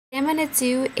I'm going to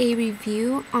do a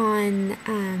review on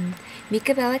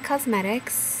Micabella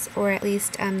Cosmetics, or at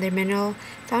least their mineral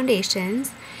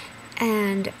foundations.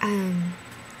 And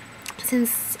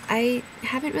since I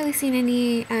haven't really seen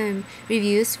any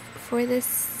reviews for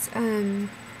this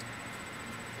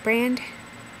brand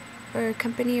or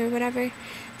company or whatever,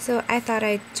 so I thought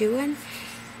I'd do one.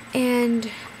 And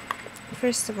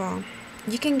first of all,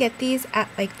 you can get these at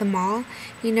like the mall,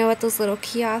 you know, at those little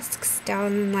kiosks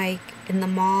down like in the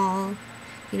mall,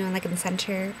 you know, like in the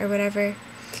center or whatever.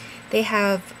 They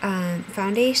have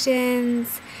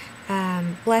foundations,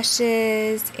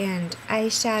 blushes, and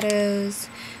eyeshadows,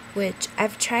 which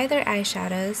I've tried their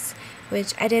eyeshadows,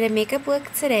 which I did a makeup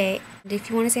look today. And if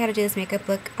you want to see how to do this makeup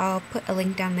look, I'll put a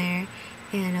link down there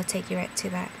and I'll take you right to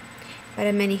that. But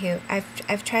anywho,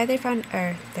 I've tried their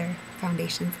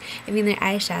foundations, I mean their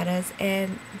eyeshadows,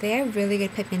 and they are really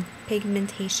good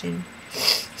pigmentation.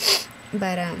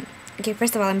 But okay,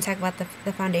 first of all, let me talk about the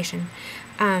foundation.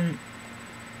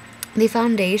 The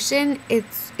foundation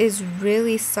is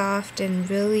really soft and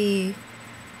really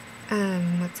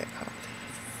what's it called?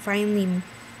 Finely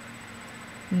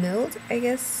milled, I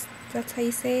guess that's how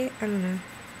you say it. I don't know.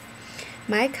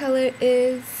 My color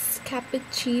is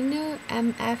Cappuccino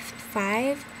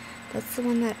MF5. That's the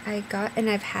one that I got, and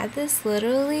I've had this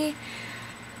literally,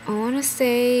 I want to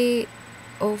say,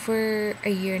 over a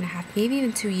year and a half, maybe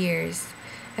even 2 years.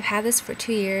 I've had this for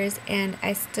 2 years, and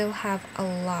I still have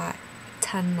a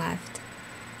ton left.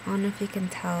 I don't know if you can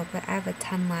tell, but I have a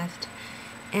ton left.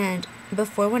 And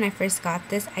before, when I first got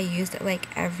this, I used it like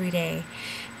every day.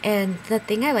 And the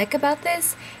thing I like about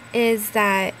this is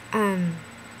that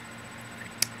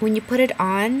when you put it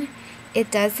on, it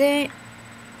doesn't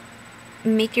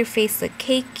make your face look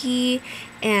cakey,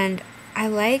 and I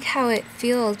like how it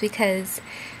feels because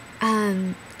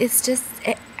it's just,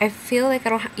 I feel like I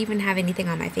don't even have anything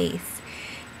on my face.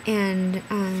 And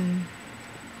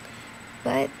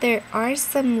but there are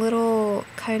some little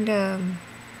kind of,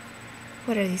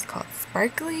 what are these called,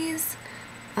 sparklies?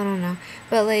 I don't know,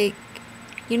 but like,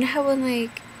 you know how when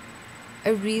like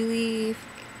a really,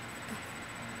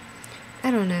 I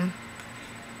don't know,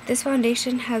 this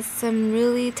foundation has some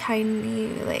really tiny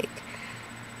like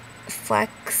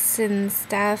flecks and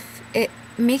stuff. It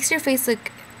makes your face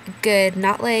look good,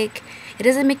 not like, it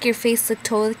doesn't make your face look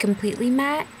totally completely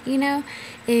matte, you know?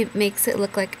 It makes it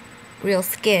look like real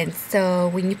skin. So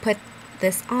when you put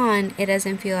this on, it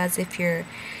doesn't feel as if your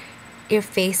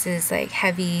face is like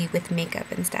heavy with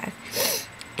makeup and stuff.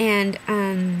 And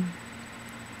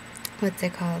what's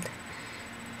it called?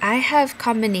 I have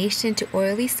combination to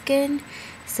oily skin,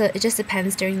 so it just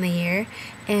depends during the year.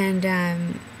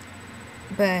 And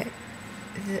but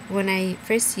when I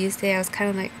first used it, I was kind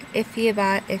of like iffy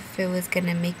about if it was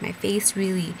gonna make my face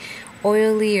really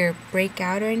oily or break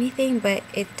out or anything, but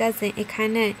it doesn't. It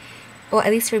kind of, well, at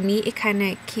least for me, it kind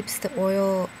of keeps the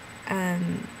oil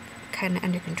kind of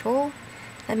under control,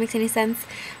 if that makes any sense.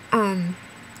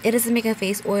 It doesn't make my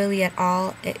face oily at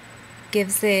all. It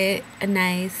gives it a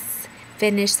nice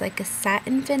finish, like a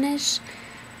satin finish,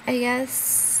 I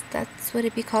guess that's what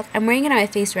it'd be called. I'm wearing it on my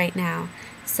face right now,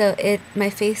 so my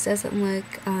face doesn't look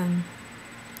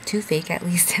too fake, at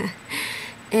least.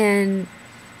 And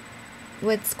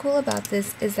what's cool about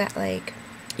this is that like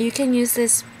you can use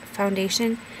this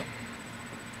foundation,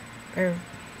 or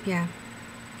yeah,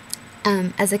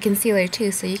 as a concealer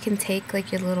too. So you can take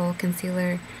like your little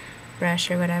concealer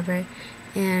brush or whatever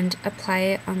and apply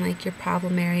it on like your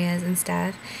problem areas and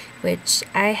stuff, which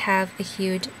I have a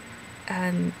huge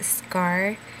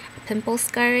scar, a pimple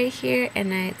scar right here,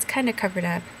 and it's kind of covered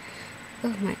up.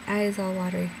 Oh, my eye is all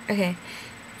watery. Okay.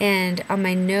 And on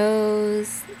my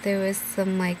nose there was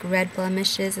some like red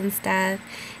blemishes and stuff,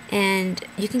 and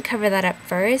you can cover that up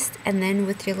first, and then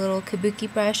with your little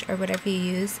kabuki brush or whatever you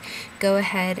use, go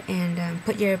ahead and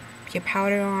put your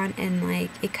powder on, and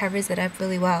like it covers it up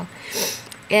really well.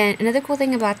 And another cool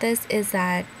thing about this is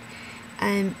that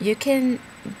you can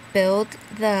build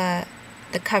the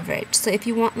coverage. So if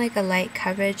you want like a light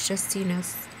coverage, just, you know,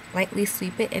 lightly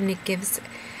sweep it, and it gives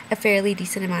a fairly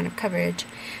decent amount of coverage.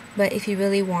 But if you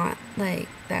really want like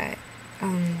that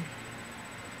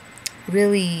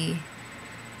really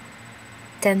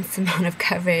dense amount of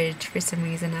coverage for some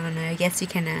reason, I don't know, I guess you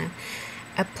can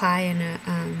apply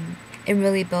and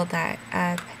really build that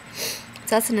up. So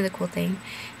that's another cool thing.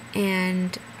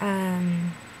 And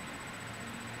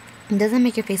it doesn't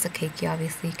make your face look cakey,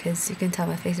 obviously, because you can tell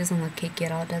my face doesn't look cakey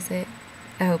at all, does it?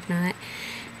 I hope not.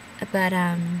 But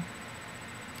and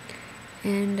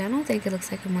I don't think it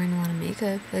looks like I'm wearing a lot of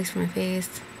makeup, at least for my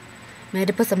face. I had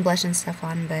to put some blush and stuff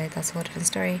on, but that's a whole different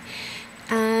story.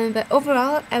 But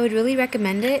overall, I would really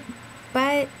recommend it.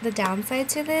 But the downside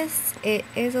to this, it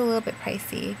is a little bit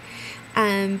pricey.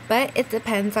 But it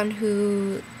depends on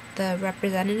who the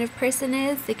representative person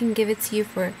is. They can give it to you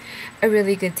for a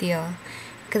really good deal.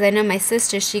 Because I know my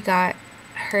sister, she got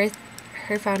her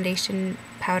foundation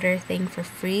powder thing for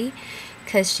free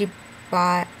because she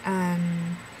bought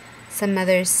some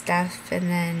other stuff, and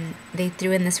then they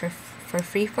threw in this for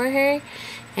free for her.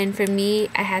 And for me,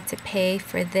 I had to pay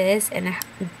for this, and I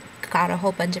got a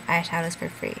whole bunch of eyeshadows for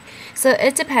free. So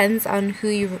it depends on who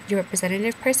your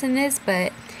representative person is,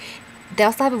 but they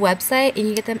also have a website, and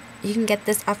you can get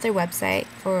this off their website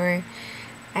for,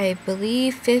 I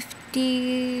believe, around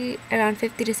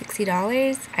 $50 to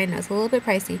 $60. I know it's a little bit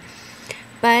pricey,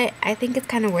 but I think it's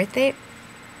kind of worth it.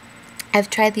 I've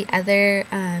tried the other,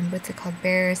 what's it called,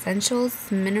 Bare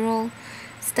Essentials mineral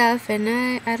stuff, and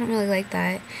I don't really like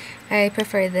that. I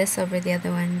prefer this over the other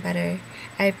one better.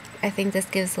 I think this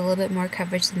gives a little bit more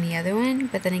coverage than the other one,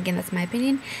 but then again, that's my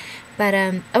opinion. But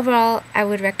overall, I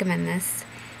would recommend this.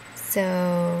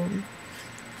 So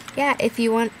yeah, if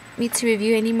you want me to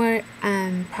review any more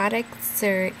products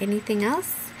or anything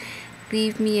else,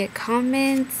 leave me a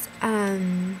comment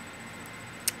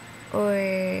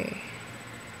or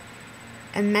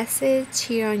a message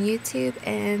here on YouTube,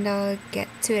 and I'll get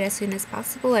to it as soon as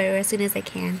possible, or as soon as I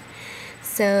can.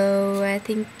 So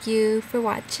thank you for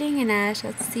watching, and I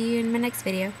shall see you in my next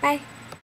video. Bye!